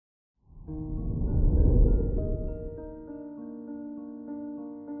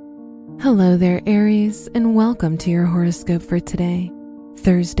Hello there, Aries, and welcome to your horoscope for today,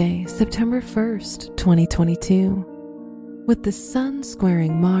 Thursday, September 1st, 2022. With the Sun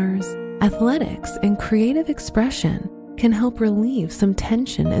squaring Mars, athletics and creative expression can help relieve some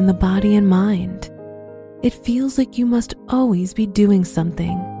tension in the body and mind. It feels like you must always be doing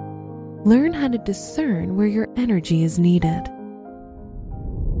something. Learn how to discern where your energy is needed.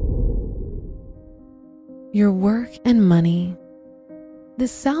 Your work and money. The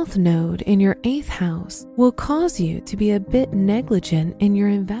South Node in your 8th house will cause you to be a bit negligent in your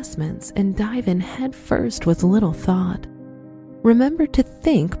investments and dive in head first with little thought. Remember to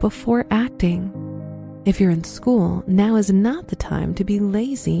think before acting. If you're in school, now is not the time to be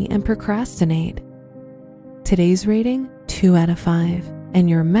lazy and procrastinate. Today's rating, 2 out of 5, and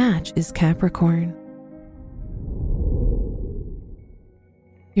your match is Capricorn.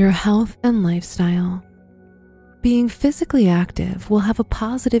 Your health and lifestyle. Being physically active will have a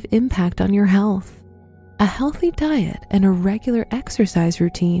positive impact on your health. A healthy diet and a regular exercise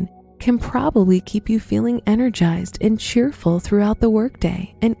routine can probably keep you feeling energized and cheerful throughout the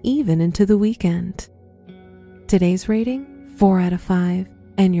workday and even into the weekend. Today's rating, 4 out of 5,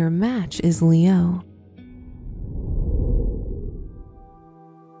 and your match is Leo.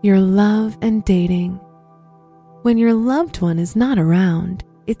 Your love and dating. When your loved one is not around,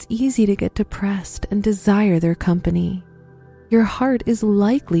 it's easy to get depressed and desire their company. Your heart is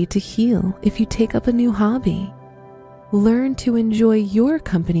likely to heal if you take up a new hobby. Learn to enjoy your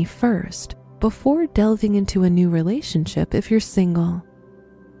company first before delving into a new relationship if you're single.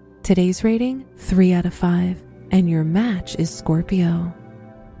 Today's rating, 3 out of 5, and your match is Scorpio.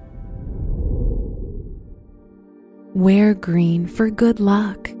 Wear green for good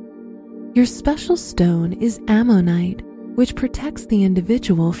luck. Your special stone is ammonite, which protects the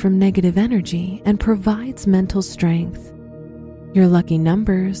individual from negative energy and provides mental strength. Your lucky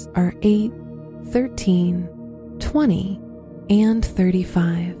numbers are 8, 13, 20, and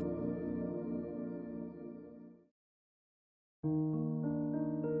 35.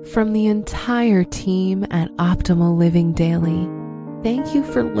 From the entire team at Optimal Living Daily, thank you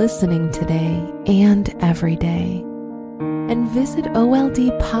for listening today and every day. And visit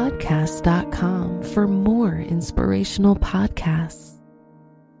oldpodcast.com for more inspirational podcasts.